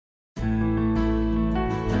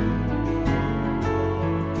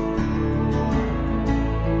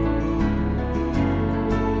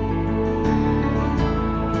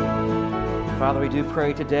Father, we do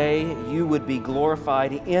pray today you would be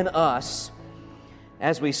glorified in us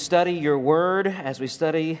as we study your word, as we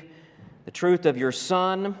study the truth of your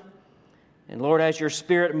Son. And Lord, as your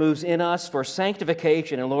Spirit moves in us for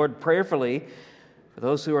sanctification, and Lord, prayerfully, for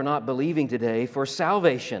those who are not believing today, for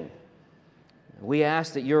salvation, we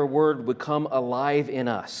ask that your word would come alive in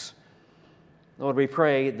us. Lord, we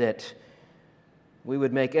pray that we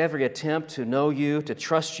would make every attempt to know you, to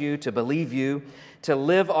trust you, to believe you, to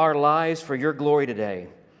live our lives for your glory today.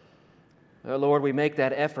 Lord, we make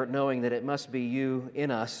that effort knowing that it must be you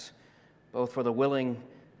in us, both for the willing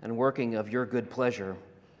and working of your good pleasure.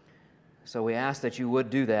 So we ask that you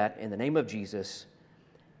would do that in the name of Jesus.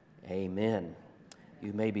 Amen.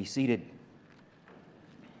 You may be seated.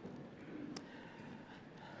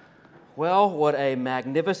 Well, what a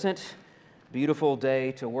magnificent, beautiful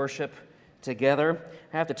day to worship together.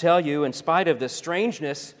 I have to tell you, in spite of the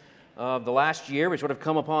strangeness of the last year, which would have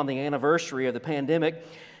come upon the anniversary of the pandemic,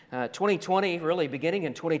 2020, really beginning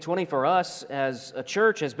in 2020 for us as a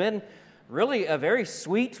church, has been really a very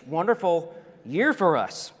sweet, wonderful year for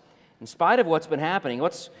us. In spite of what's been happening,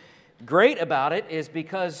 what's great about it is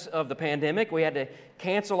because of the pandemic, we had to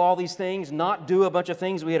cancel all these things, not do a bunch of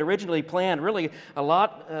things we had originally planned, really a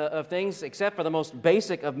lot of things except for the most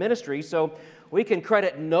basic of ministry. So we can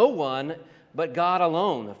credit no one but God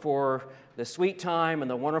alone for the sweet time and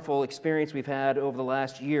the wonderful experience we've had over the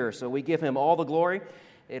last year. So we give him all the glory.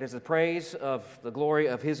 It is the praise of the glory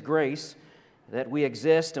of his grace that we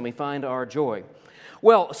exist and we find our joy.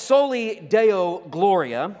 Well, Soli Deo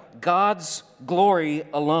Gloria, God's glory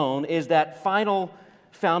alone, is that final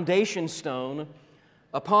foundation stone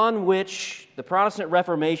upon which the Protestant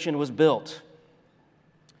Reformation was built.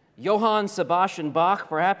 Johann Sebastian Bach,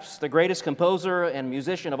 perhaps the greatest composer and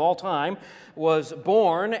musician of all time, was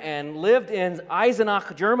born and lived in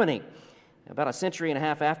Eisenach, Germany, about a century and a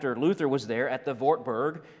half after Luther was there at the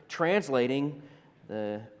Wartburg, translating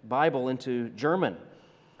the Bible into German.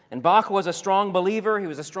 And Bach was a strong believer. He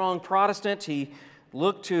was a strong Protestant. He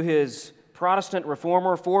looked to his Protestant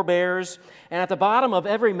reformer forebears. And at the bottom of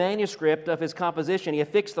every manuscript of his composition, he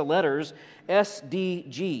affixed the letters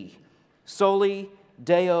SDG, Soli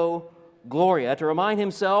Deo Gloria, to remind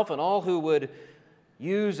himself and all who would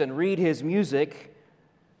use and read his music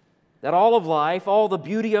that all of life, all the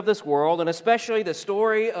beauty of this world, and especially the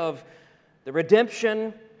story of the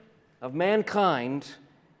redemption of mankind,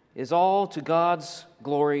 is all to God's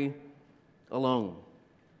glory alone.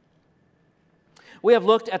 We have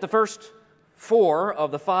looked at the first four of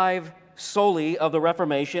the five soli of the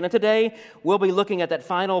Reformation, and today we'll be looking at that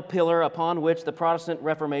final pillar upon which the Protestant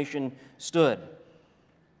Reformation stood.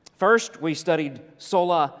 First, we studied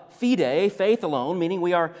sola fide, faith alone, meaning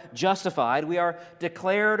we are justified, we are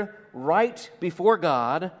declared right before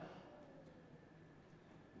God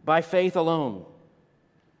by faith alone.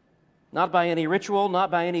 Not by any ritual,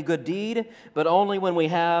 not by any good deed, but only when we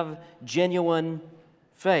have genuine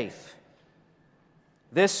faith.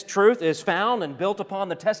 This truth is found and built upon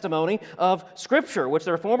the testimony of Scripture, which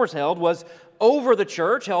the Reformers held was over the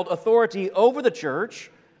church, held authority over the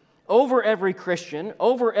church, over every Christian,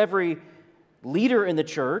 over every leader in the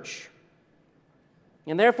church.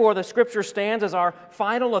 And therefore, the Scripture stands as our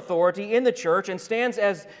final authority in the church and stands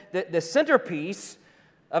as the centerpiece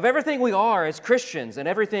of everything we are as Christians and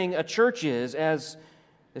everything a church is as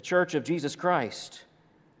the church of Jesus Christ.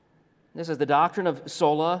 This is the doctrine of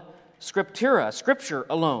sola scriptura, Scripture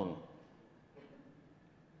alone.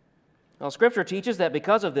 Well, Scripture teaches that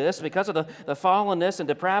because of this, because of the fallenness and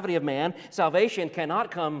depravity of man, salvation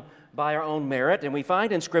cannot come by our own merit, and we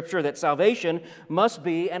find in Scripture that salvation must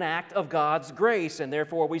be an act of God's grace, and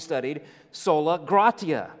therefore we studied sola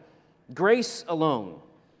gratia, grace alone.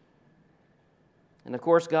 And of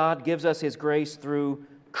course, God gives us His grace through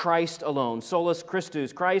Christ alone, solus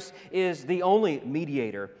Christus. Christ is the only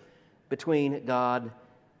mediator between God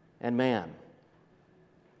and man.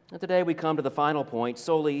 And today we come to the final point,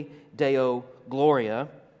 Soli Deo Gloria,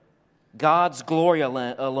 God's glory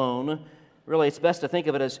alone. Really, it's best to think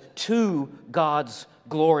of it as to God's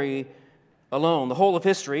glory alone. The whole of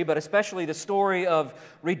history, but especially the story of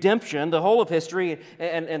redemption, the whole of history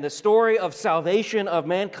and the story of salvation of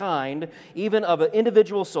mankind, even of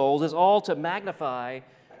individual souls, is all to magnify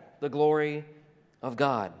the glory of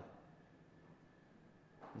God.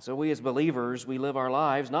 And so we as believers, we live our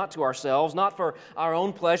lives not to ourselves, not for our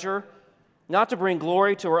own pleasure, not to bring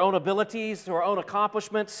glory to our own abilities, to our own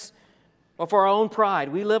accomplishments, or for our own pride.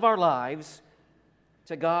 We live our lives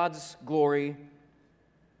to God's glory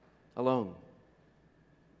alone.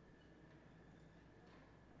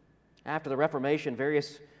 After the Reformation,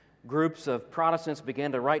 various groups of Protestants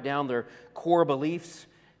began to write down their core beliefs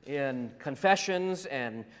in confessions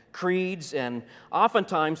and creeds, and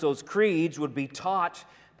oftentimes those creeds would be taught,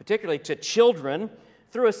 particularly to children,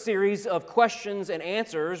 through a series of questions and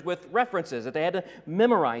answers with references that they had to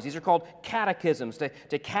memorize. These are called catechisms. To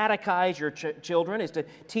catechize your children is to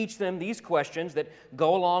teach them these questions that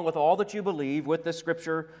go along with all that you believe with the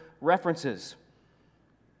Scripture references.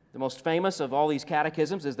 The most famous of all these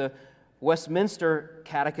catechisms is the Westminster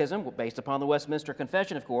Catechism, based upon the Westminster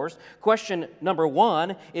Confession, of course. Question number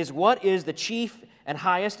 1 is, what is the chief and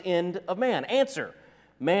highest end of man? Answer: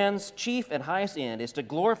 man's chief and highest end is to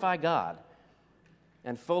glorify God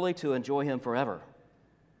and fully to enjoy Him forever.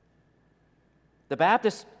 The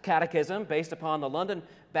Baptist Catechism, based upon the London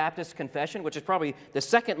Baptist Confession, which is probably the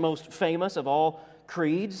second most famous of all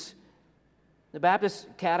creeds, the Baptist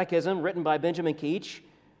Catechism, written by Benjamin Keach,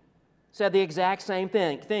 said the exact same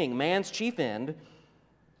thing. Man's chief end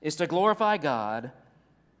is to glorify God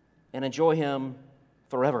and enjoy Him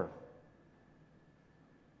forever.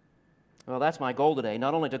 Well, that's my goal today,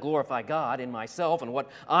 not only to glorify God in myself and what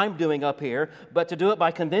I'm doing up here, but to do it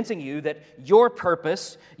by convincing you that your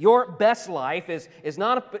purpose, your best life is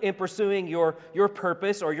not in pursuing your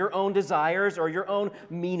purpose or your own desires or your own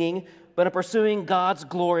meaning, but in pursuing God's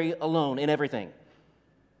glory alone in everything.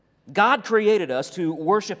 God created us to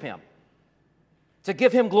worship Him, to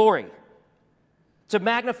give Him glory, to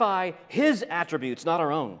magnify His attributes, not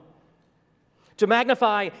our own, to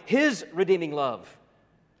magnify His redeeming love,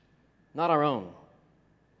 not our own.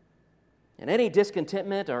 And any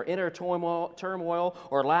discontentment or inner turmoil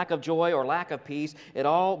or lack of joy or lack of peace, it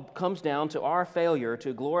all comes down to our failure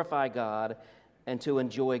to glorify God and to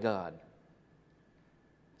enjoy God.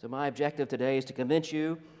 So my objective today is to convince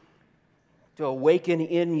you, to awaken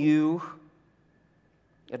in you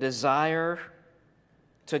a desire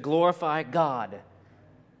to glorify God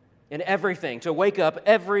in everything, to wake up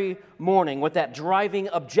every morning with that driving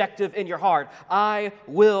objective in your heart. I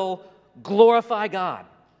will glorify God.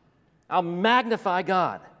 I'll magnify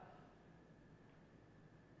God.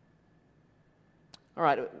 All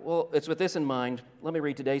right, well, it's with this in mind. Let me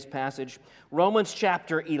read today's passage. Romans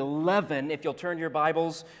chapter 11, if you'll turn your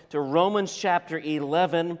Bibles to Romans chapter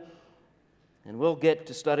 11, and we'll get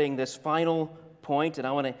to studying this final point, and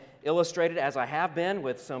I want to illustrate it as I have been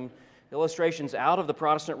with some illustrations out of the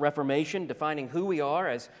Protestant Reformation, defining who we are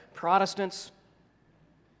as Protestants.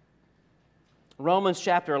 Romans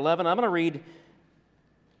chapter 11, I'm going to read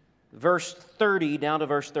verse 30 down to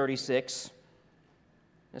verse 36.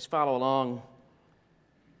 Let's follow along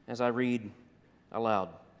as I read aloud.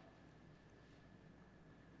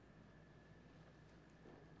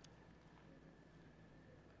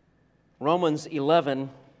 Romans 11,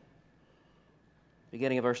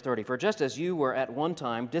 beginning of verse 30. For just as you were at one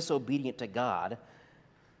time disobedient to God,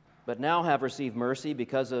 but now have received mercy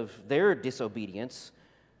because of their disobedience,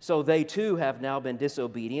 so they too have now been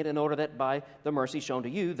disobedient, in order that by the mercy shown to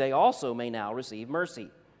you, they also may now receive mercy.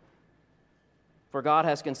 For God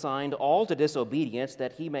has consigned all to disobedience,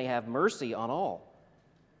 that He may have mercy on all.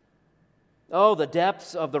 Oh, the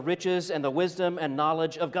depths of the riches and the wisdom and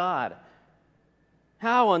knowledge of God!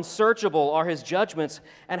 How unsearchable are His judgments,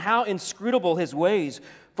 and how inscrutable His ways!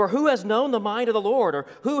 For who has known the mind of the Lord, or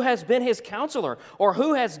who has been His counselor, or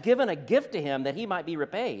who has given a gift to Him that He might be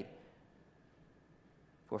repaid?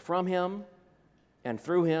 For from Him, and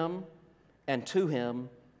through Him, and to Him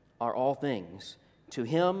are all things. To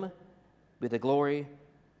Him be the glory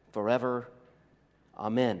forever.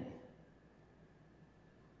 Amen.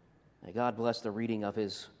 May God bless the reading of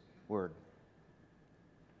His word.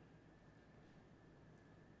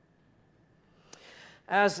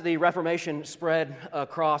 As the Reformation spread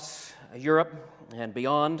across Europe and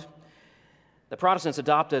beyond, the Protestants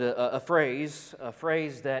adopted a phrase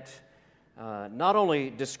that not only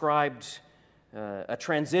described a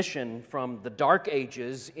transition from the Dark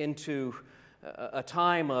Ages into a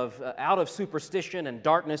time of out of superstition and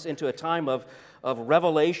darkness into a time of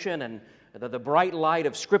revelation and the bright light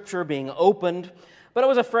of Scripture being opened, but it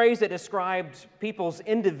was a phrase that described people's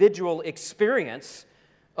individual experience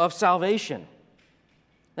of salvation.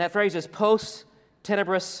 That phrase is post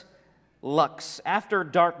tenebris lux, after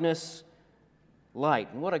darkness,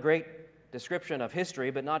 light. And what a great description of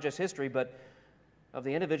history, but not just history, but of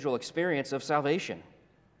the individual experience of salvation.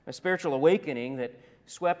 A spiritual awakening that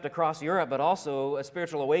swept across Europe, but also a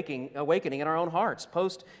spiritual awakening in our own hearts,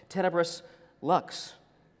 post tenebris lux.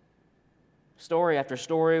 Story after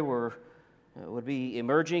story would be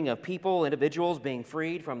emerging of people, individuals being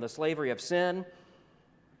freed from the slavery of sin,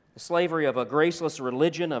 the slavery of a graceless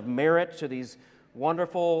religion of merit, to these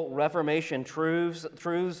wonderful Reformation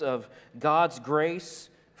truths of God's grace,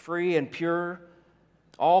 free and pure,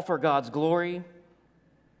 all for God's glory.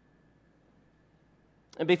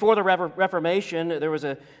 And before the Reformation, there was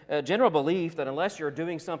a general belief that unless you're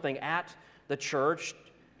doing something at the church,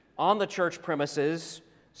 on the church premises,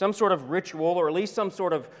 some sort of ritual or at least some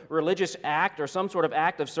sort of religious act or some sort of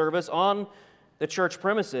act of service on the church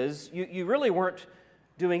premises, you really weren't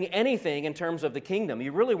doing anything in terms of the kingdom.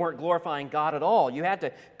 You really weren't glorifying God at all. You had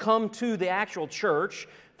to come to the actual church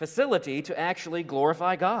facility to actually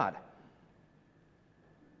glorify God.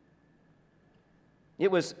 It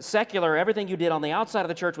was secular. Everything you did on the outside of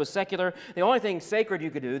the church was secular. The only thing sacred you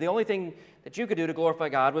could do, the only thing that you could do to glorify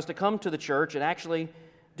God was to come to the church and actually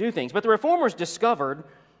do things. But the Reformers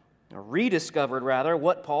rediscovered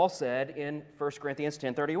what Paul said in 1 Corinthians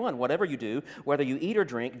 10:31. Whatever you do, whether you eat or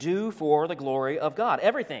drink, do for the glory of God.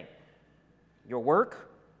 Everything. Your work,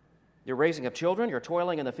 your raising of children, your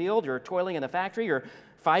toiling in the field, your toiling in the factory, your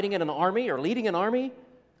fighting in an army or leading an army,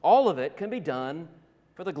 all of it can be done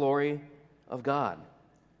for the glory of God.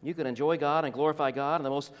 You can enjoy God and glorify God in the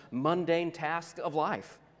most mundane task of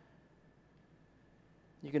life.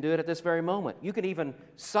 You can do it at this very moment. You can even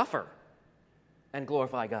suffer and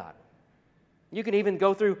glorify God. You can even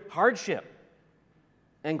go through hardship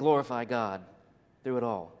and glorify God through it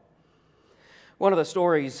all. One of the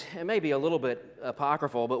stories, it may be a little bit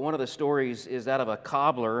apocryphal, but one of the stories is that of a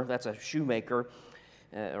cobbler, that's a shoemaker,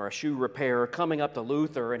 or a shoe repairer, coming up to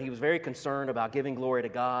Luther, and he was very concerned about giving glory to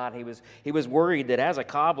God. He was worried that as a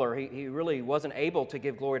cobbler, he really wasn't able to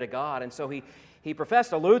give glory to God, and so he professed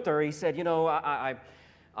to Luther. He said,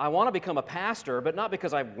 I want to become a pastor, but not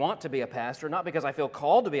because I want to be a pastor, not because I feel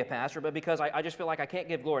called to be a pastor, but because I just feel like I can't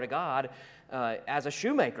give glory to God as a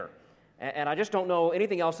shoemaker. And I just don't know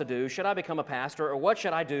anything else to do. Should I become a pastor, or what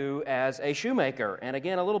should I do as a shoemaker? And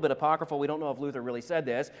again, a little bit apocryphal. We don't know if Luther really said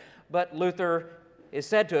this, but Luther is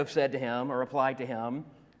said to have said to him, or replied to him,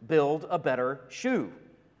 build a better shoe.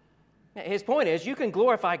 His point is, you can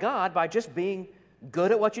glorify God by just being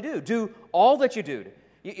good at what you do. Do all that you do.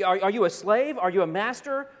 Are you a slave? Are you a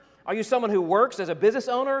master? Are you someone who works as a business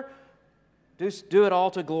owner? Do it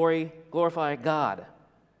all to glorify God.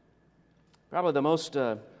 Probably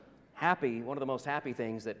one of the most happy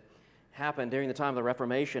things that happened during the time of the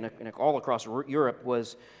Reformation all across Europe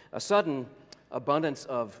was a sudden abundance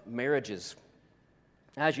of marriages.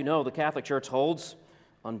 As you know, the Catholic Church holds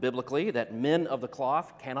unbiblically that men of the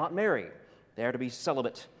cloth cannot marry. They are to be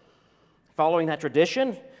celibate. Following that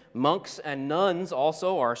tradition, monks and nuns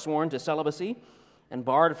also are sworn to celibacy and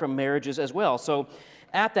barred from marriages as well. So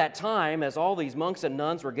at that time, as all these monks and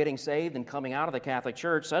nuns were getting saved and coming out of the Catholic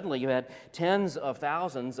Church, suddenly you had tens of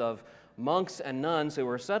thousands of monks and nuns who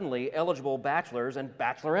were suddenly eligible bachelors and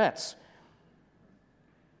bachelorettes.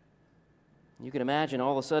 You can imagine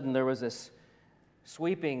all of a sudden there was this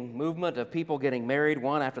sweeping movement of people getting married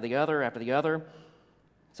one after the other.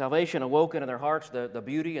 Salvation awoken in their hearts the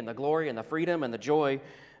beauty and the glory and the freedom and the joy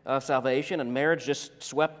of salvation, and marriage just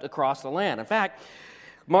swept across the land. In fact,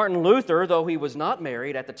 Martin Luther, though he was not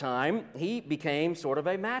married at the time, he became sort of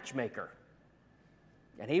a matchmaker.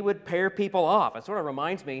 And he would pair people off. It sort of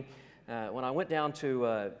reminds me when I went down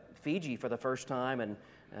to Fiji for the first time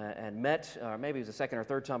and met, or maybe it was the second or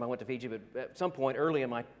third time I went to Fiji, but at some point early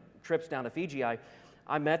in my trips down to Fiji, I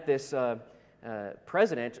met this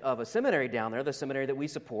president of a seminary down there, the seminary that we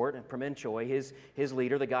support, Pramin Choi, his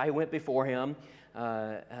leader, the guy who went before him,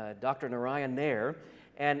 Dr. Narayan Nair,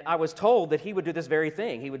 and I was told that he would do this very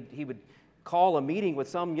thing. He would call a meeting with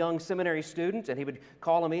some young seminary student, and he would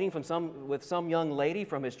call a meeting with some young lady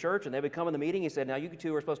from his church, and they would come in the meeting. He said, now you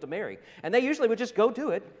two are supposed to marry. And they usually would just go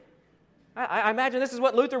do it. I imagine this is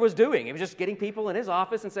what Luther was doing. He was just getting people in his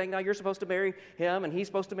office and saying, now you're supposed to marry him, and he's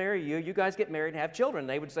supposed to marry you. You guys get married and have children. And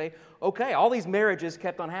they would say, okay. All these marriages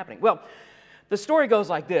kept on happening. Well, the story goes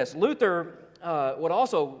like this. Luther would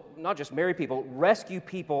also not just marry people, rescue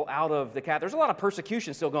people out of the Catholic. There's a lot of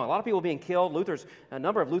persecution still going. A lot of people being killed. A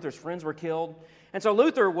number of Luther's friends were killed. And so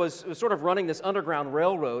Luther was sort of running this underground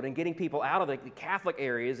railroad and getting people out of the Catholic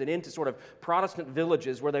areas and into sort of Protestant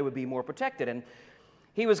villages where they would be more protected. And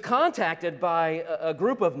he was contacted by a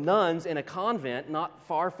group of nuns in a convent not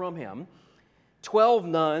far from him. 12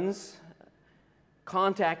 nuns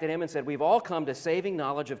contacted him and said, we've all come to saving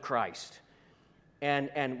knowledge of Christ.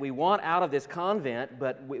 And we want out of this convent,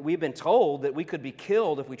 but we've been told that we could be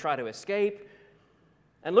killed if we try to escape.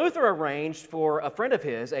 And Luther arranged for a friend of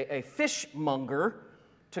his, a fishmonger,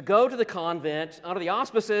 to go to the convent under the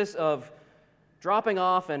auspices of dropping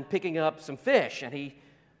off and picking up some fish. And he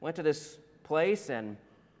went to this place, and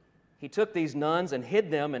he took these nuns and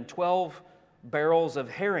hid them in 12 barrels of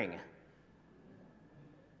herring.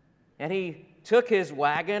 And he took his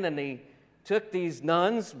wagon, and he took these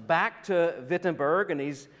nuns back to Wittenberg, and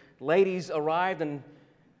these ladies arrived and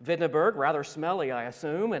Wittenberg, rather smelly, I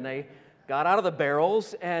assume, and they got out of the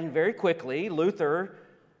barrels, and very quickly Luther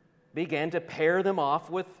began to pair them off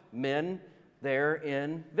with men there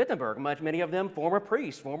in Wittenberg. Many of them former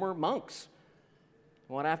priests, former monks.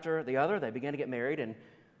 One after the other, they began to get married, and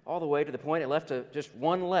all the way to the point it left to just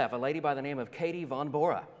one left, a lady by the name of Katie von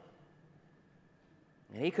Bora.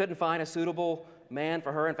 And he couldn't find a suitable man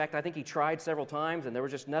for her. In fact, I think he tried several times, and there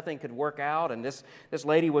was just nothing could work out. And this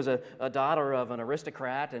lady was a daughter of an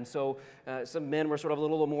aristocrat, and so some men were sort of a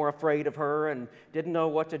little more afraid of her and didn't know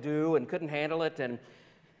what to do and couldn't handle it. And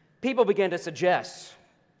people began to suggest,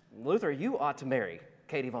 Luther, you ought to marry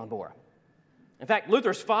Katie von Bora. In fact,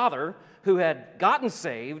 Luther's father, who had gotten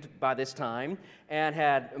saved by this time and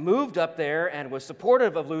had moved up there and was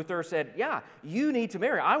supportive of Luther, said, yeah, you need to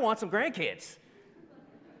marry. I want some grandkids.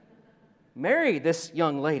 Marry this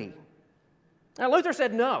young lady. Now, Luther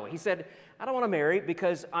said no. He said, I don't want to marry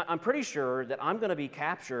because I'm pretty sure that I'm going to be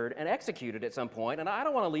captured and executed at some point, and I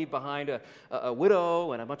don't want to leave behind a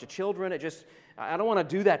widow and a bunch of children. I don't want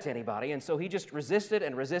to do that to anybody. And so he just resisted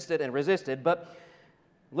and resisted and resisted. But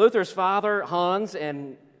Luther's father, Hans,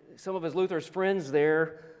 and some of Luther's friends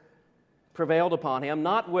there prevailed upon him,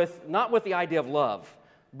 not with the idea of love,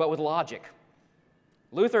 but with logic.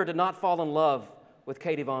 Luther did not fall in love with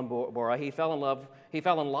Katie von Bora. He fell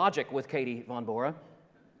in logic with Katie von Bora.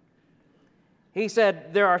 He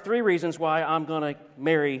said, there are three reasons why I'm going to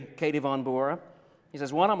marry Katie von Bora. He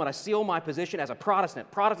says, one, I'm going to seal my position as a Protestant.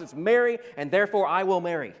 Protestants marry, and therefore I will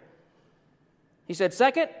marry. He said,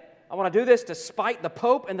 second, I want to do this to spite the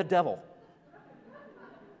Pope and the devil.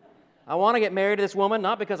 I want to get married to this woman,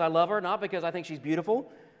 not because I love her, not because I think she's beautiful,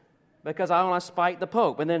 because I want to spite the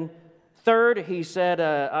Pope. And then third, he said,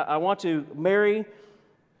 I want to marry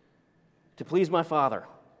to please my father.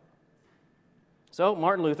 So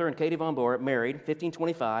Martin Luther and Katie von Bora married,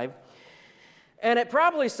 1525. And it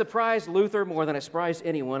probably surprised Luther more than it surprised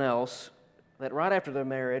anyone else that right after their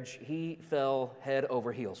marriage, he fell head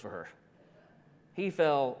over heels for her. He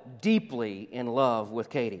fell deeply in love with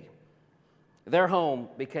Katie. Their home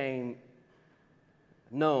became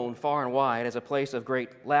known far and wide as a place of great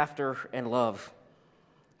laughter and love.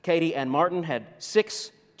 Katie and Martin had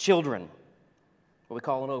 6 children, what we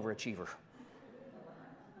call an overachiever.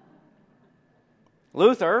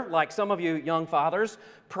 Luther, like some of you young fathers,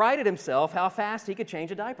 prided himself how fast he could change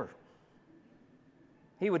a diaper.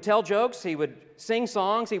 He would tell jokes, he would sing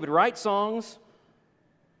songs, he would write songs.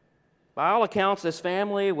 By all accounts, this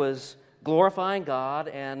family was glorifying God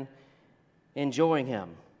and enjoying Him.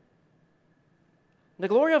 The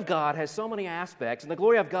glory of God has so many aspects, and the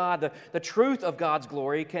glory of God, the truth of God's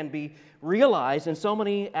glory can be realized in so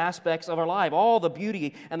many aspects of our life. All the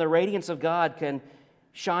beauty and the radiance of God can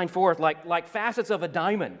shine forth like facets of a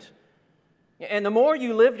diamond. And the more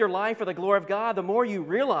you live your life for the glory of God, the more you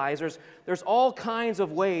realize there's all kinds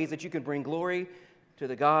of ways that you can bring glory to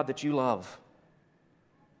the God that you love.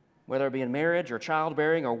 Whether it be in marriage or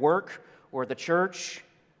childbearing or work or the church.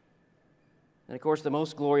 And of course, the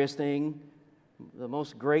most glorious thing,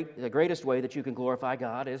 the greatest way that you can glorify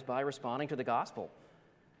God is by responding to the gospel.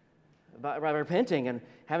 By repenting and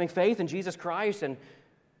having faith in Jesus Christ and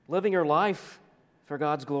living your life for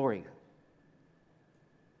God's glory.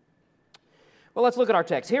 Well, let's look at our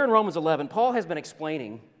text. Here in Romans 11, Paul has been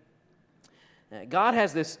explaining God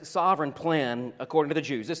has this sovereign plan according to the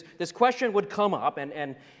Jews. This question would come up,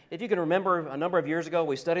 and if you can remember, a number of years ago,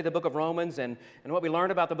 we studied the book of Romans, and what we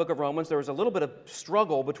learned about the book of Romans, there was a little bit of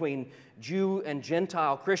struggle between Jew and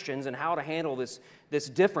Gentile Christians and how to handle this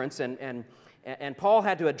difference, and Paul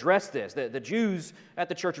had to address this. The Jews at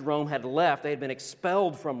the church of Rome had left. They had been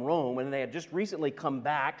expelled from Rome, and they had just recently come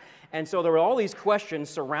back, and so there were all these questions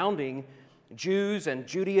surrounding Jews and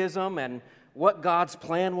Judaism and what God's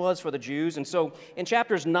plan was for the Jews. And so in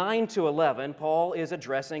chapters 9 to 11, Paul is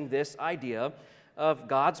addressing this idea of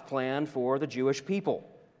God's plan for the Jewish people.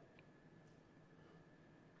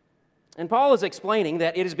 And Paul is explaining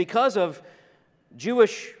that it is because of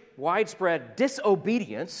Jewish widespread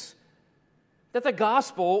disobedience that the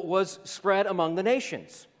gospel was spread among the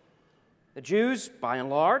nations. The Jews, by and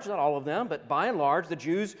large, not all of them, but by and large, the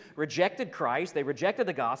Jews rejected Christ. They rejected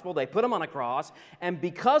the gospel. They put him on a cross. And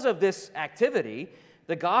because of this activity,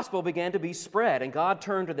 the gospel began to be spread. And God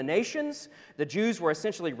turned to the nations. The Jews were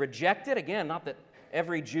essentially rejected. Again, not that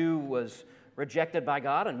every Jew was rejected by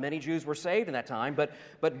God, and many Jews were saved in that time.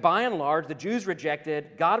 But by and large, the Jews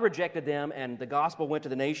rejected, God rejected them, and the gospel went to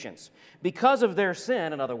the nations. Because of their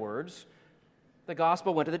sin, in other words, the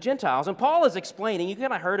gospel went to the Gentiles. And Paul is explaining, you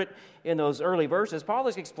kind of heard it in those early verses, Paul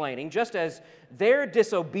is explaining, just as their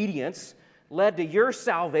disobedience led to your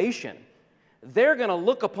salvation, they're going to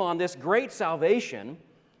look upon this great salvation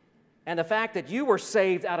and the fact that you were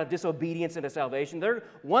saved out of disobedience into salvation,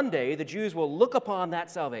 one day the Jews will look upon that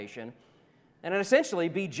salvation and essentially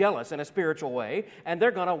be jealous in a spiritual way, and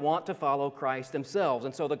they're going to want to follow Christ themselves.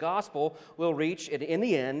 And so the gospel will reach, in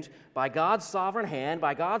the end, by God's sovereign hand,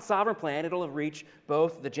 by God's sovereign plan, it'll reach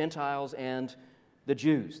both the Gentiles and the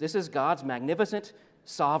Jews. This is God's magnificent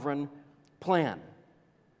sovereign plan.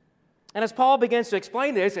 And as Paul begins to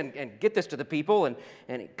explain this and get this to the people,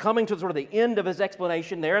 and coming to sort of the end of his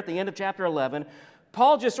explanation there at the end of chapter 11,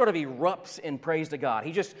 Paul just sort of erupts in praise to God.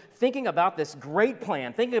 He's just thinking about this great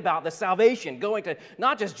plan, thinking about the salvation going to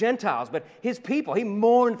not just Gentiles, but his people. He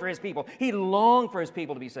mourned for his people. He longed for his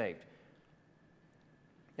people to be saved.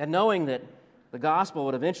 And knowing that the gospel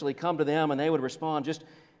would eventually come to them and they would respond just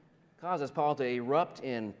causes Paul to erupt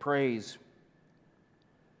in praise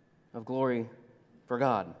of glory for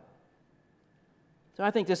God. So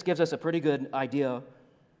I think this gives us a pretty good idea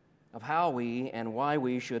of how we and why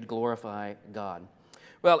we should glorify God.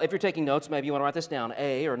 Well, if you're taking notes, maybe you want to write this down.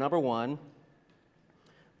 A, or number one,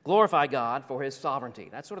 glorify God for His sovereignty.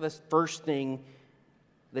 That's sort of the first thing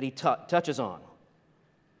that he touches on.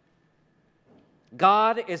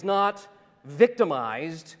 God is not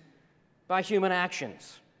victimized by human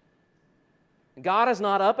actions. God is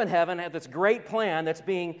not up in heaven at this great plan that's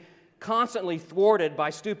being constantly thwarted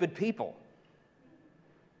by stupid people.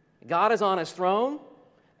 God is on His throne.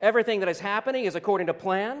 Everything that is happening is according to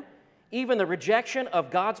plan, even the rejection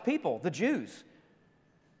of God's people, the Jews.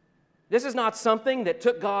 This is not something that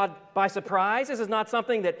took God by surprise. This is not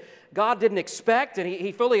something that God didn't expect, and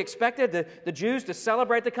He fully expected the Jews to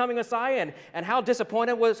celebrate the coming Messiah, and how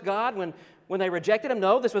disappointed was God when they rejected Him?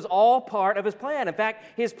 No, this was all part of His plan. In fact,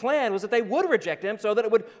 His plan was that they would reject Him so that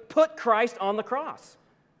it would put Christ on the cross.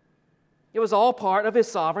 It was all part of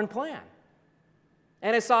His sovereign plan.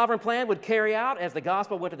 And His sovereign plan would carry out as the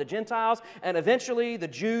gospel went to the Gentiles, and eventually the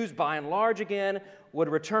Jews, by and large again, would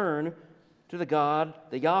return to the God,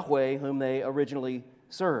 the Yahweh, whom they originally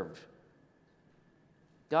served.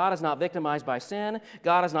 God is not victimized by sin.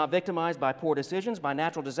 God is not victimized by poor decisions, by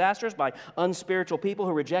natural disasters, by unspiritual people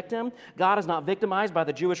who reject Him. God is not victimized by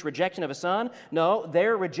the Jewish rejection of His Son. No,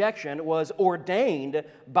 their rejection was ordained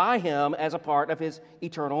by Him as a part of His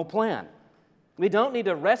eternal plan. We don't need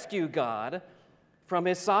to rescue God from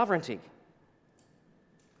His sovereignty.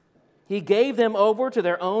 He gave them over to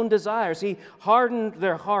their own desires. He hardened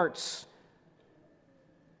their hearts.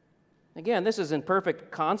 Again, this is in perfect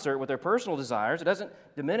concert with their personal desires. It doesn't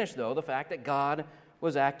diminish, though, the fact that God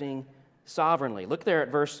was acting sovereignly. Look there at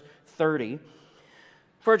verse 30.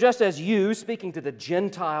 For just as you, speaking to the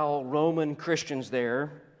Gentile Roman Christians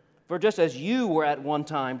there, for just as you were at one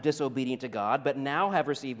time disobedient to God, but now have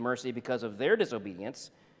received mercy because of their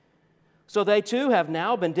disobedience, so they too have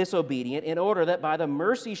now been disobedient, in order that by the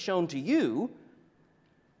mercy shown to you,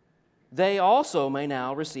 they also may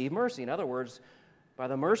now receive mercy. In other words, by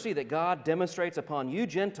the mercy that God demonstrates upon you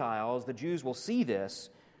Gentiles, the Jews will see this,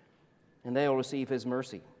 and they will receive His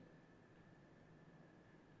mercy.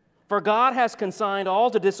 For God has consigned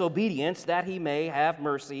all to disobedience, that He may have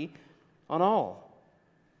mercy on all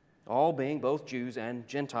being both Jews and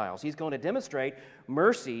Gentiles. He's going to demonstrate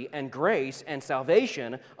mercy and grace and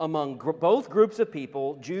salvation among both groups of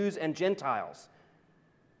people, Jews and Gentiles.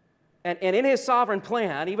 And in His sovereign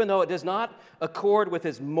plan, even though it does not accord with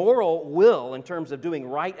His moral will in terms of doing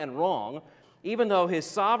right and wrong, even though His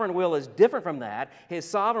sovereign will is different from that, His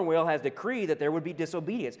sovereign will has decreed that there would be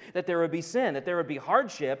disobedience, that there would be sin, that there would be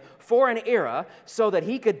hardship for an era so that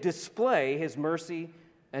He could display His mercy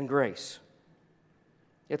and grace.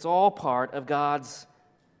 It's all part of God's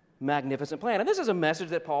magnificent plan. And this is a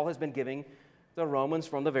message that Paul has been giving the Romans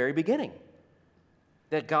from the very beginning.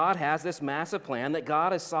 That God has this massive plan, that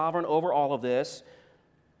God is sovereign over all of this,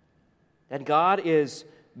 that God is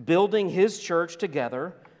building His church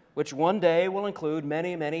together, which one day will include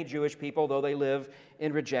many, many Jewish people, though they live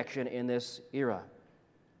in rejection in this era.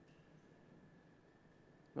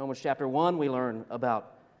 Romans chapter 1, we learn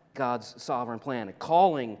about God's sovereign plan,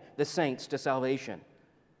 calling the saints to salvation.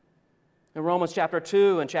 In Romans chapter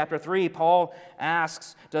 2 and chapter 3, Paul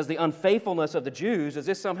asks, does the unfaithfulness of the Jews, does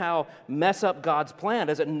this somehow mess up God's plan?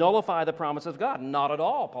 Does it nullify the promise of God? Not at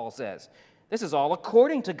all, Paul says. This is all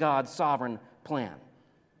according to God's sovereign plan.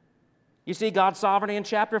 You see God's sovereignty in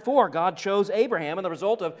chapter 4. God chose Abraham, and the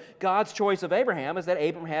result of God's choice of Abraham is that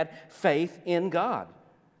Abraham had faith in God.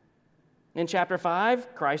 In chapter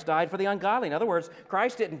 5, Christ died for the ungodly. In other words,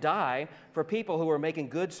 Christ didn't die for people who were making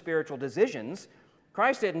good spiritual decisions.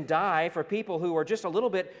 Christ didn't die for people who were just a little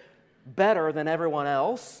bit better than everyone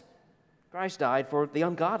else. Christ died for the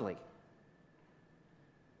ungodly.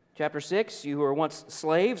 Chapter 6, you who were once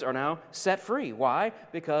slaves are now set free. Why?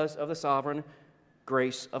 Because of the sovereign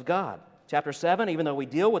grace of God. Chapter 7, even though we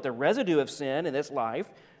deal with the residue of sin in this life,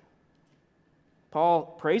 Paul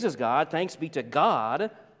praises God, thanks be to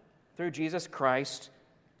God, through Jesus Christ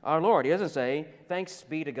our Lord. He doesn't say, thanks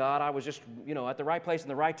be to God, I was just, at the right place in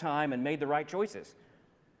the right time and made the right choices.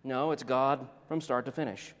 No, it's God from start to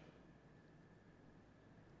finish.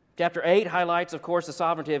 Chapter 8 highlights, of course, the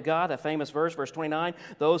sovereignty of God, that famous verse, verse 29,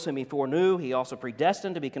 those whom he foreknew, he also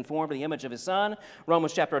predestined to be conformed to the image of his Son.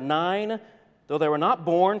 Romans chapter 9, though they were not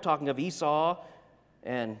born, talking of Esau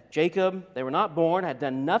and Jacob, they were not born, had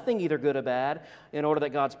done nothing either good or bad, in order that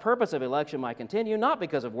God's purpose of election might continue, not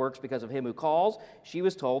because of works, because of him who calls. She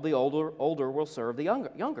was told the older will serve the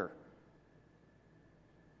younger.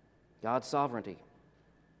 God's sovereignty.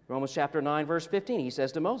 Romans chapter 9, verse 15, he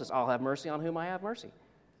says to Moses, I'll have mercy on whom I have mercy.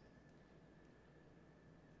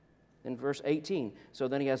 In verse 18, so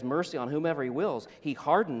then he has mercy on whomever he wills. He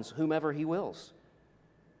hardens whomever he wills.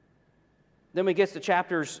 Then we get to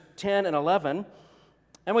chapters 10 and 11,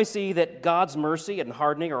 and we see that God's mercy and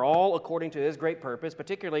hardening are all according to his great purpose,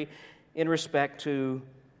 particularly in respect to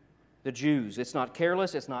the Jews. It's not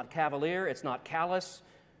careless, it's not cavalier, it's not callous.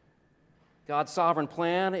 God's sovereign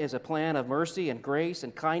plan is a plan of mercy and grace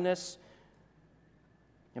and kindness.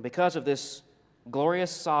 And because of this glorious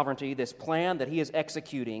sovereignty, this plan that he is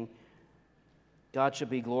executing, God should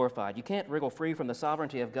be glorified. You can't wriggle free from the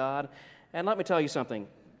sovereignty of God. And let me tell you something.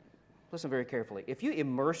 Listen very carefully. If you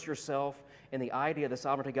immerse yourself in the idea of the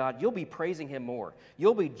sovereignty of God, you'll be praising him more.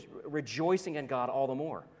 You'll be rejoicing in God all the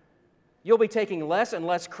more. You'll be taking less and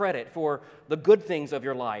less credit for the good things of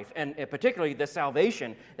your life, and particularly the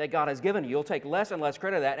salvation that God has given you. You'll take less and less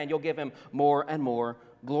credit of that, and you'll give him more and more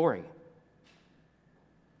glory.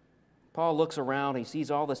 Paul looks around. He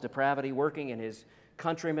sees all this depravity working in his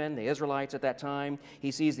countrymen, the Israelites at that time.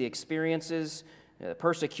 He sees the experiences, the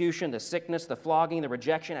persecution, the sickness, the flogging, the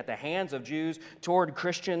rejection at the hands of Jews toward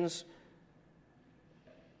Christians.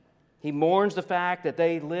 He mourns the fact that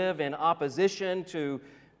they live in opposition to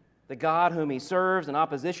the God whom he serves, in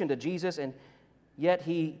opposition to Jesus, and yet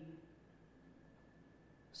he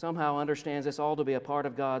somehow understands this all to be a part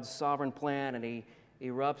of God's sovereign plan, and he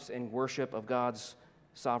erupts in worship of God's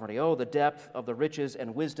sovereignty. Oh, the depth of the riches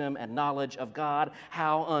and wisdom and knowledge of God.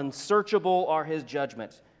 How unsearchable are his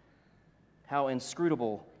judgments. How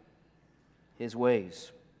inscrutable his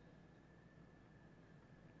ways.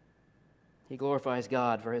 He glorifies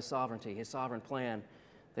God for his sovereignty, his sovereign plan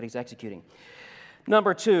that he's executing.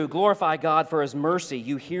 Number 2, glorify God for his mercy.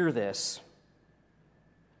 You hear this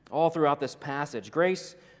all throughout this passage.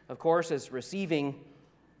 Grace, of course, is receiving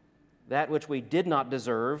that which we did not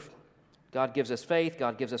deserve. God gives us faith,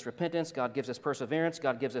 God gives us repentance, God gives us perseverance,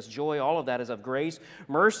 God gives us joy. All of that is of grace.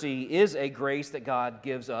 Mercy is a grace that God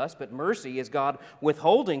gives us, but mercy is God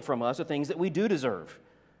withholding from us the things that we do deserve.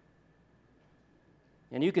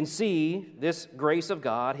 And you can see this grace of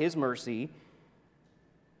God, his mercy,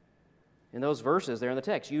 in those verses there in the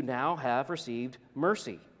text. You now have received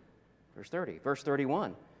mercy. Verse 30. Verse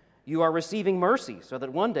 31. You are receiving mercy, so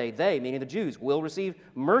that one day they, meaning the Jews, will receive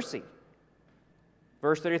mercy.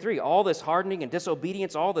 Verse 33, all this hardening and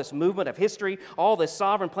disobedience, all this movement of history, all this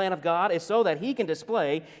sovereign plan of God is so that he can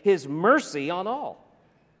display his mercy on all.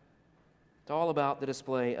 It's all about the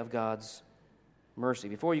display of God's mercy.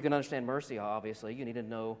 Before you can understand mercy, obviously, you need to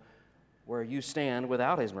know where you stand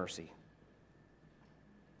without his mercy.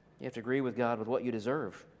 You have to agree with God with what you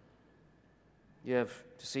deserve. You have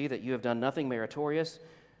to see that you have done nothing meritorious.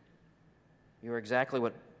 You're exactly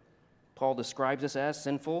what Paul describes us as,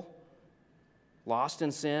 sinful, lost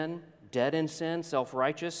in sin, dead in sin,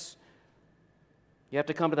 self-righteous. You have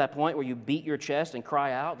to come to that point where you beat your chest and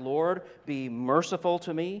cry out, Lord, be merciful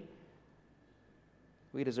to me.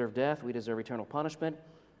 We deserve death. We deserve eternal punishment.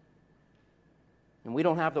 And we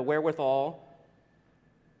don't have the wherewithal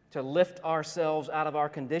to lift ourselves out of our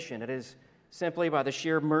condition. It is simply by the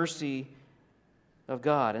sheer mercy of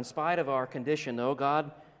God. In spite of our condition, though,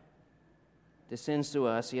 God descends to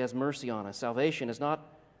us. He has mercy on us. Salvation is not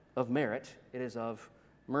of merit, it is of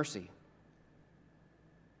mercy.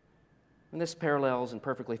 And this parallels and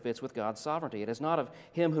perfectly fits with God's sovereignty. It is not of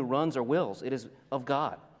him who runs or wills, it is of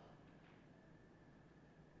God.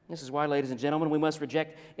 This is why, ladies and gentlemen, we must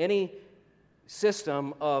reject any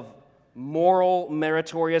system of moral,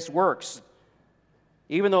 meritorious works.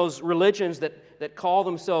 Even those religions that call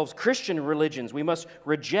themselves Christian religions, we must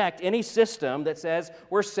reject any system that says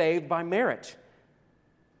we're saved by merit,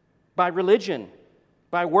 by religion,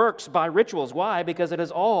 by works, by rituals. Why? Because it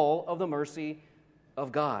is all of the mercy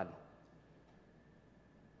of God.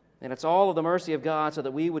 And it's all of the mercy of God so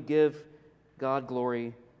that we would give God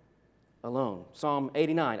glory alone. Psalm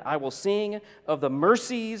 89, I will sing of the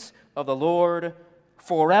mercies of the Lord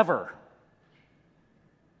forever.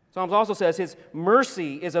 Psalms also says his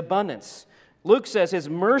mercy is abundance. Luke says his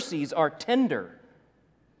mercies are tender.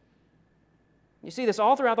 You see this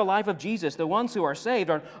all throughout the life of Jesus. The ones who are saved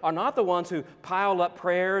are not the ones who pile up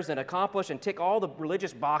prayers and accomplish and tick all the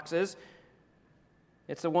religious boxes.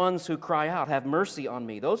 It's the ones who cry out, have mercy on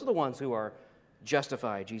me. Those are the ones who are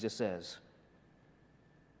justified, Jesus says.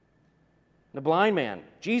 The blind man,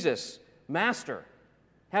 Jesus, Master,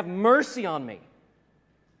 have mercy on me.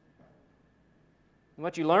 And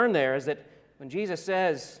what you learn there is that when Jesus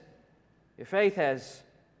says, your faith has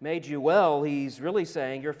made you well, he's really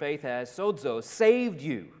saying your faith has sozo, saved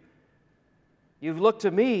you. You've looked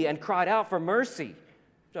to me and cried out for mercy.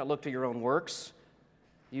 You don't look to your own works.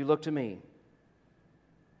 You look to me.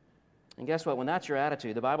 And guess what? When that's your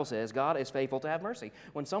attitude, the Bible says God is faithful to have mercy.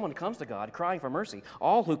 When someone comes to God crying for mercy,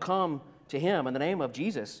 all who come to Him in the name of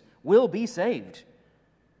Jesus will be saved.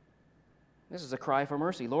 This is a cry for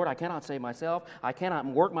mercy. Lord, I cannot save myself. I cannot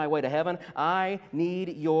work my way to heaven. I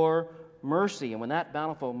need your mercy. And when that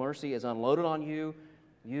bountiful mercy is unloaded on you,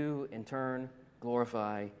 you in turn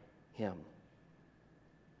glorify Him.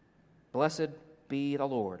 Blessed be the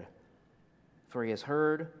Lord, for He has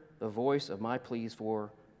heard the voice of my pleas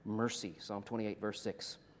for mercy. Psalm 28, verse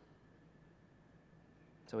 6.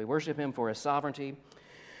 So we worship Him for His sovereignty.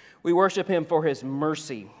 We worship Him for His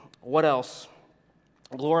mercy. What else?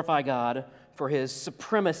 Glorify God for His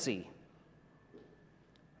supremacy.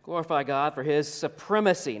 Glorify God for His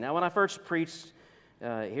supremacy. Now, when I first preached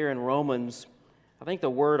here in Romans, I think the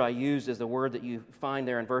word I used is the word that you find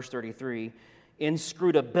there in verse 33,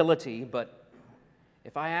 inscrutability. But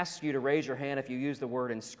if I asked you to raise your hand if you use the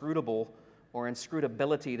word inscrutable or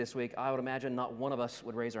inscrutability this week, I would imagine not one of us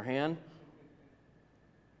would raise our hand.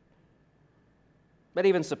 But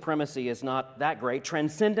even supremacy is not that great.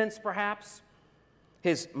 Transcendence, perhaps.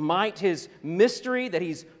 His might, His mystery, that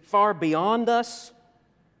He's far beyond us.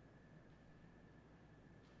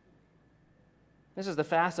 This is the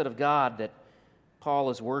facet of God that Paul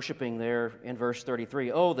is worshiping there in verse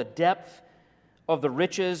 33. Oh, the depth of the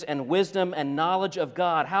riches and wisdom and knowledge of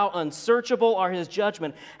God. How unsearchable are His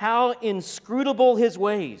judgment. How inscrutable His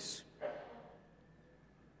ways.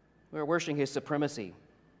 We're worshiping His supremacy.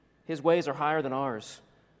 His ways are higher than ours.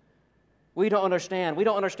 We don't understand. We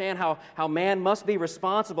don't understand how man must be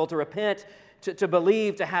responsible to repent, to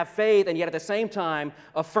believe, to have faith, and yet at the same time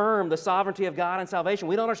affirm the sovereignty of God and salvation.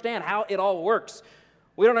 We don't understand how it all works.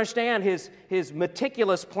 We don't understand His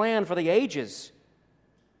meticulous plan for the ages.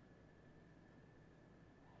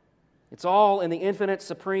 It's all in the infinite,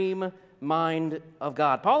 supreme mind of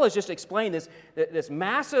God. Paul has just explained this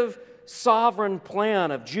massive sovereign plan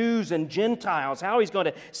of Jews and Gentiles, how He's going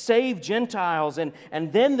to save Gentiles and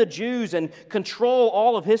then the Jews and control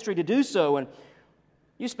all of history to do so. And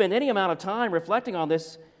you spend any amount of time reflecting on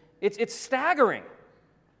this, it's staggering.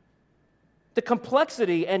 The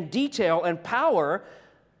complexity and detail and power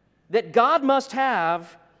that God must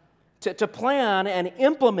have to plan and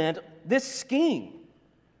implement this scheme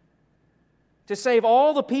to save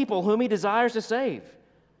all the people whom He desires to save.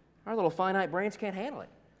 Our little finite brains can't handle it.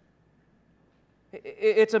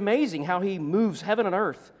 It's amazing how He moves heaven and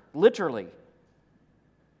earth, literally,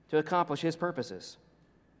 to accomplish His purposes.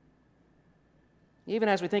 Even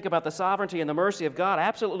as we think about the sovereignty and the mercy of God,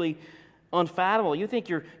 absolutely unfathomable. You think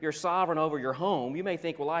you're sovereign over your home. You may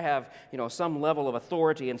think, well, I have some level of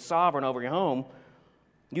authority and sovereign over your home.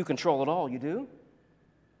 You control it all. You do?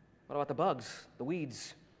 What about the bugs, the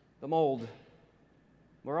weeds, the mold?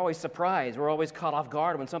 We're always surprised. We're always caught off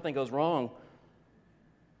guard when something goes wrong.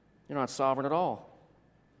 You're not sovereign at all.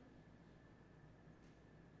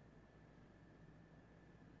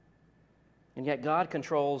 And yet God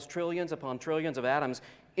controls trillions upon trillions of atoms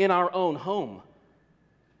in our own home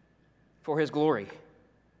for His glory.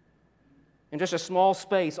 In just a small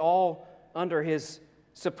space, all under His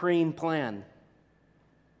supreme plan.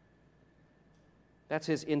 That's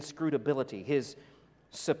His inscrutability, His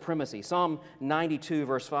supremacy. Psalm 92,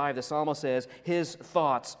 verse 5, the psalmist says, His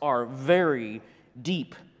thoughts are very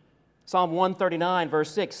deep. Psalm 139,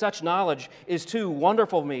 verse 6, such knowledge is too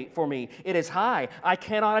wonderful for me. It is high. I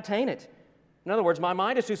cannot attain it. In other words, my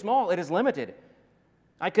mind is too small. It is limited.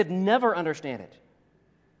 I could never understand it.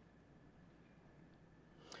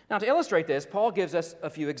 Now, to illustrate this, Paul gives us a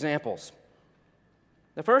few examples.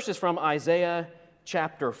 The first is from Isaiah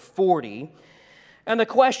chapter 40. And the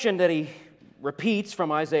question that he repeats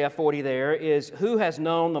from Isaiah 40 there is, who has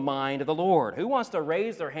known the mind of the Lord? Who wants to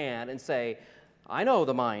raise their hand and say, I know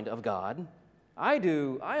the mind of God. I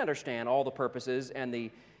understand all the purposes and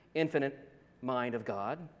the infinite mind of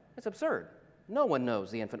God. It's absurd. No one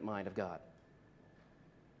knows the infinite mind of God.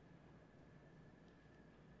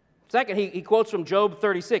 Second, he quotes from Job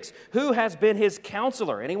 36. Who has been his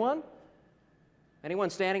counselor? Anyone? Anyone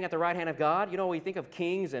standing at the right hand of God? You know, we think of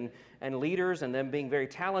kings and leaders and them being very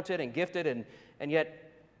talented and gifted, and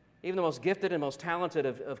yet even the most gifted and most talented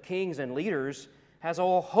of kings and leaders has a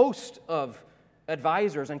whole host of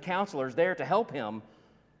advisors and counselors there to help him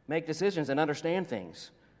make decisions and understand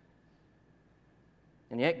things.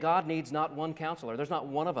 And yet God needs not one counselor. There's not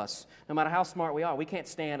one of us, no matter how smart we are. We can't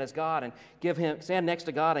stand as God and stand next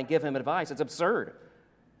to God and give him advice. It's absurd.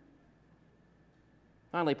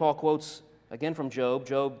 Finally, Paul quotes again from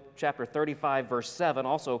Job chapter 35, verse 7,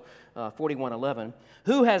 also 41:11.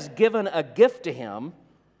 Who has given a gift to him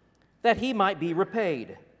that he might be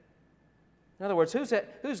repaid? In other words,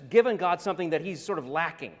 who's given God something that he's sort of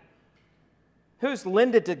lacking? Who's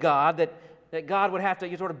lended to God that God would have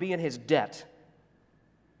to sort of be in his debt?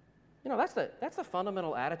 You know, that's the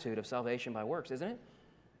fundamental attitude of salvation by works, isn't it?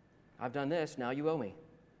 I've done this, now you owe me.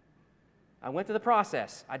 I went through the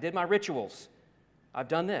process. I did my rituals. I've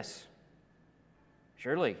done this.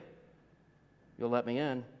 Surely, you'll let me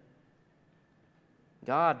in.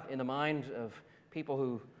 God, in the mind of people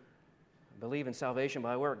who believe in salvation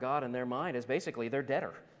by work, God in their mind is basically their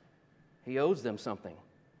debtor. He owes them something.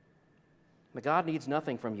 But God needs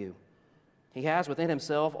nothing from you. He has within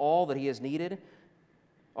himself all that he has needed,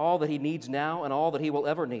 all that he needs now, and all that he will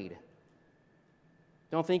ever need.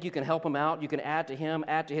 Don't think you can help him out. You can add to him,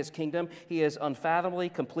 add to his kingdom. He is unfathomably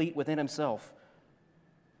complete within himself.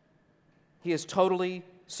 He is totally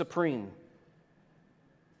supreme.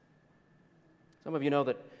 Some of you know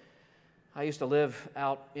that I used to live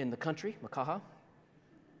out in the country, Makaha.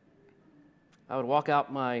 I would walk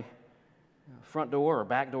out my front door or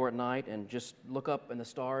back door at night and just look up in the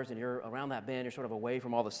stars, and you're around that bend, you're sort of away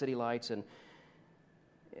from all the city lights, and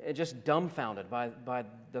just dumbfounded by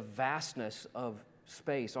the vastness of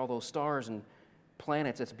space, all those stars and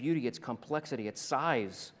planets, its beauty, its complexity, its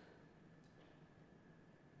size.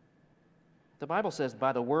 The Bible says,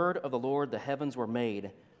 by the word of the Lord the heavens were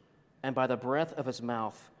made, and by the breath of his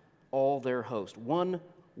mouth all their host. One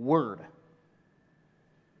word.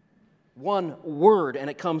 One word, and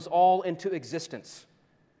it comes all into existence.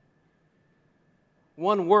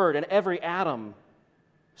 One word, and every atom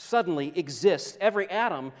suddenly exists. Every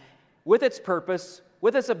atom, with its purpose,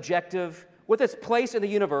 with its objective, with its place in the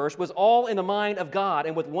universe, was all in the mind of God,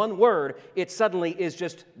 and with one word, it suddenly is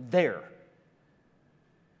just there.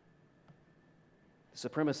 The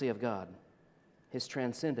supremacy of God, his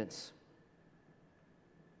transcendence.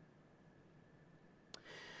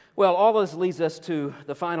 Well, all this leads us to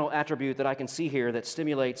the final attribute that I can see here that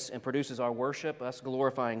stimulates and produces our worship, us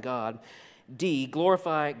glorifying God. D,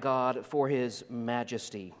 glorify God for his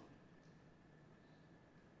majesty.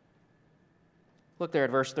 Look there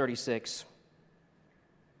at verse 36.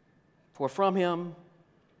 For from him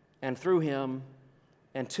and through him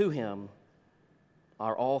and to him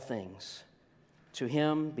are all things. To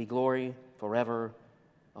him be glory forever.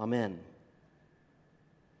 Amen.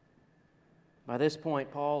 By this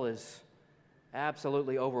point, Paul is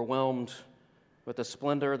absolutely overwhelmed with the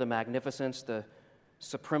splendor, the magnificence, the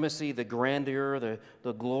supremacy, the grandeur,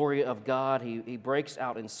 the glory of God. He breaks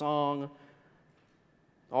out in song.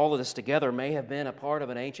 All of this together may have been a part of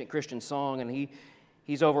an ancient Christian song, and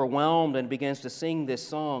he's overwhelmed and begins to sing this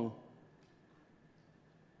song.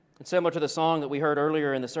 It's similar to the song that we heard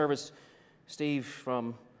earlier in the service, Steve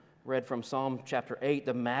read from Psalm chapter 8,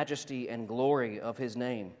 the majesty and glory of his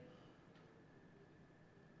name.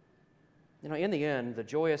 You know, in the end, the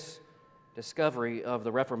joyous discovery of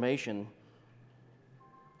the Reformation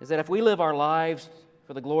is that if we live our lives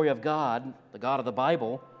for the glory of God, the God of the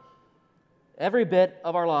Bible, every bit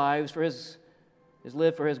of our lives is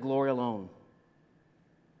lived for his glory alone.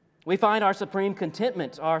 We find our supreme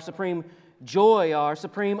contentment, our supreme joy, our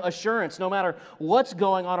supreme assurance, no matter what's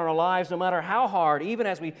going on in our lives, no matter how hard, even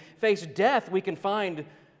as we face death, we can find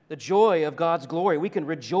the joy of God's glory. We can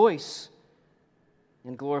rejoice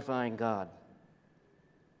in glorifying God.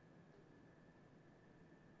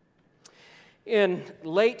 In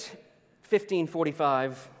late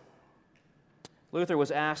 1545, Luther was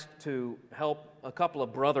asked to help a couple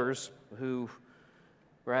of brothers who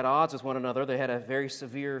were at odds with one another. They had a very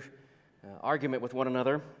severe argument with one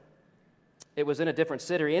another. It was in a different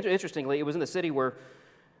city. Interestingly, it was in the city where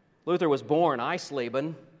Luther was born,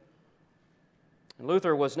 Eisleben. And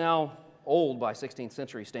Luther was now old by 16th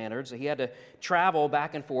century standards. He had to travel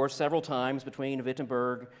back and forth several times between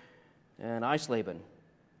Wittenberg and Eisleben.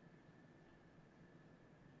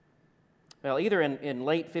 Well, either in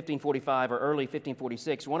late 1545 or early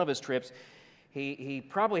 1546, one of his trips, He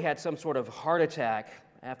probably had some sort of heart attack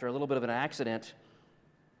after a little bit of an accident,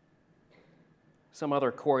 some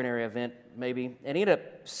other coronary event maybe, and he ended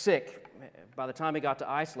up sick by the time he got to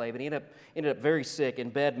Islave, and he ended up very sick in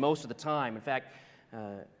bed most of the time. In fact,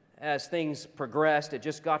 as things progressed, it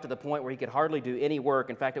just got to the point where he could hardly do any work.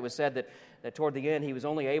 In fact, it was said that toward the end he was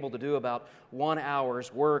only able to do about 1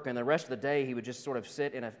 hour's work, and the rest of the day he would just sort of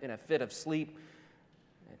sit in a fit of sleep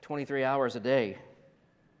 23 hours a day.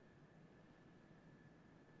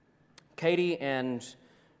 Katie and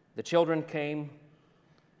the children came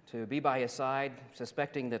to be by his side,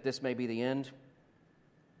 suspecting that this may be the end.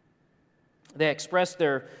 They expressed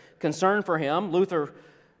their concern for him. Luther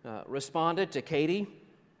responded to Katie,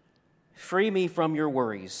 "Free me from your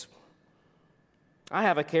worries. I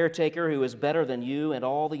have a caretaker who is better than you and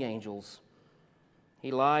all the angels.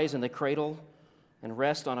 He lies in the cradle and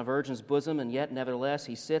rests on a virgin's bosom, and yet, nevertheless,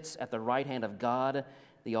 he sits at the right hand of God,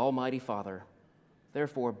 the Almighty Father.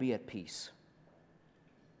 Therefore, be at peace."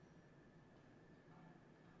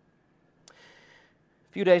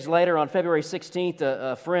 A few days later, on February 16th,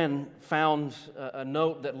 a friend found a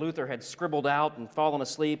note that Luther had scribbled out and fallen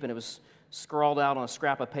asleep, and it was scrawled out on a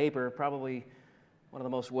scrap of paper, probably one of the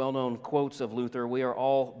most well-known quotes of Luther: "We are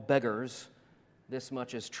all beggars, this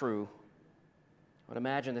much is true." I would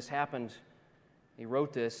imagine this happened, he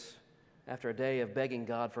wrote this after a day of begging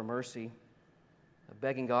God for mercy, of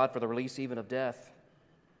begging God for the release even of death,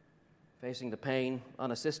 facing the pain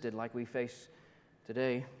unassisted like we face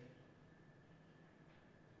today.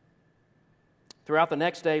 Throughout the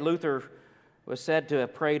next day, Luther was said to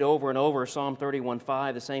have prayed over and over Psalm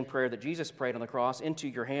 31:5, the same prayer that Jesus prayed on the cross: "Into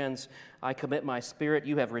your hands I commit my spirit.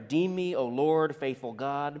 You have redeemed me, O Lord, faithful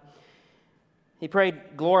God." He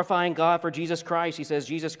prayed glorifying God for Jesus Christ. He says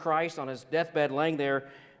Jesus Christ on his deathbed laying there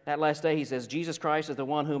that last day, he says, "Jesus Christ is the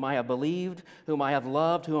one whom I have believed, whom I have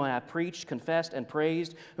loved, whom I have preached, confessed, and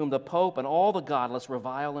praised, whom the Pope and all the godless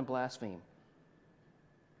revile and blaspheme."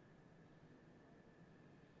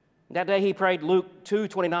 That day he prayed Luke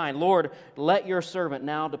 2:29, "Lord, let your servant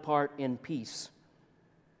now depart in peace."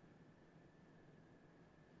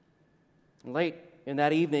 And late in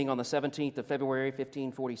that evening on the 17th of February,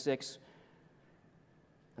 1546,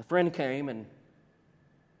 a friend came, and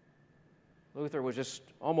Luther was just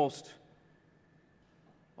almost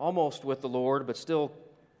with the Lord, but still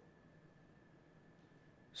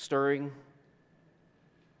stirring.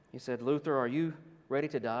 He said, "Luther, are you ready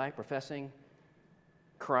to die, professing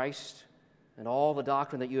Christ and all the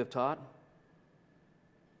doctrine that you have taught?"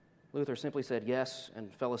 Luther simply said yes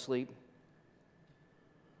and fell asleep.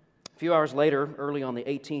 A few hours later, early on the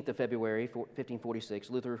 18th of February,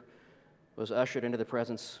 1546, Luther was ushered into the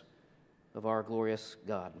presence of our glorious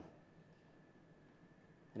God.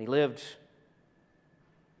 And he lived,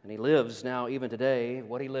 and he lives now even today,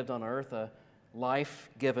 what he lived on earth, a life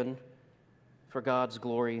given for God's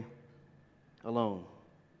glory alone.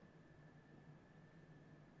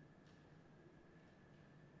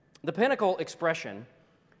 The pinnacle expression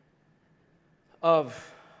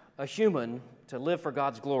of a human to live for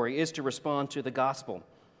God's glory is to respond to the gospel.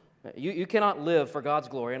 You cannot live for God's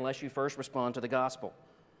glory unless you first respond to the gospel,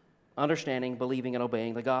 understanding, believing, and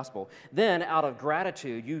obeying the gospel. Then, out of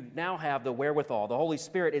gratitude, you now have the wherewithal. The Holy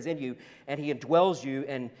Spirit is in you, and He indwells you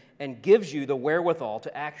and gives you the wherewithal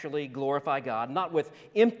to actually glorify God, not with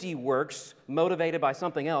empty works motivated by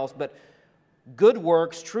something else, but good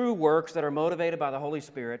works, true works that are motivated by the Holy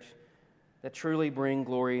Spirit that truly bring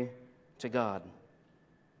glory to God.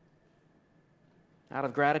 Out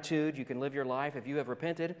of gratitude, you can live your life. If you have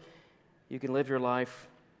repented, you can live your life,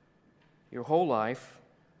 your whole life,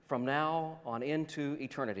 from now on into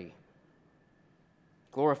eternity,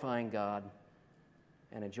 glorifying God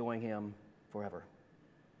and enjoying Him forever.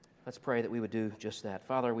 Let's pray that we would do just that.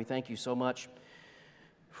 Father, we thank you so much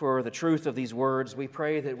for the truth of these words. We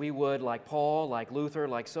pray that we would, like Paul, like Luther,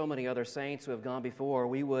 like so many other saints who have gone before,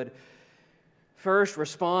 we would first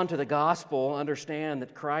respond to the gospel, understand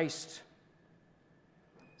that Christ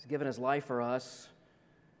has given His life for us.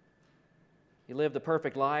 He lived a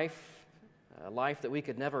perfect life, a life that we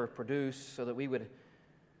could never produce, so that we would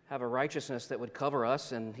have a righteousness that would cover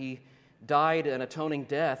us, and He died an atoning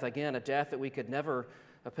death, again, a death that we could never,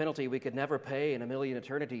 a penalty we could never pay in a million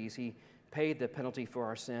eternities. He paid the penalty for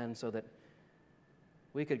our sin so that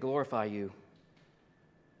we could glorify you.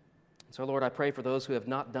 So, Lord, I pray for those who have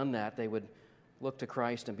not done that, they would look to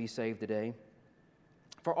Christ and be saved today.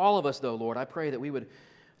 For all of us, though, Lord, I pray that we would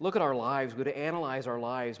look at our lives, we would analyze our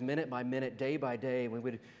lives minute by minute, day by day, and we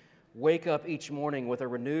would wake up each morning with a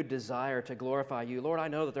renewed desire to glorify you. Lord, I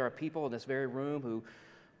know that there are people in this very room who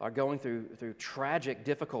are going through tragic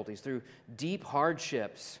difficulties, through deep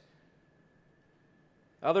hardships.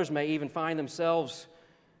 Others may even find themselves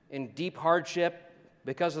in deep hardship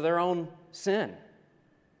because of their own sin.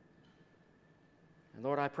 And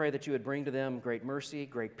Lord, I pray that you would bring to them great mercy,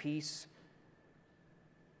 great peace.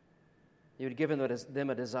 You would give them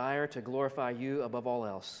a desire to glorify you above all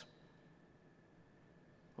else.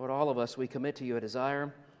 Lord, all of us, we commit to you a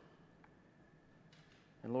desire,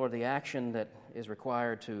 and Lord, the action that is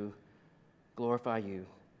required to glorify you.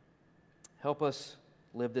 Help us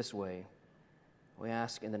live this way. We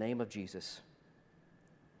ask in the name of Jesus.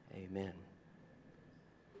 Amen.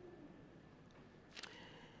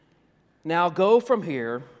 Now go from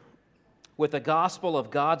here with the gospel of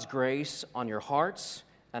God's grace on your hearts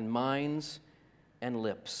and minds and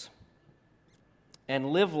lips,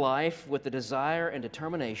 and live life with the desire and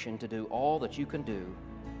determination to do all that you can do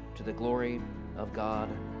to the glory of God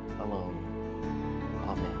alone.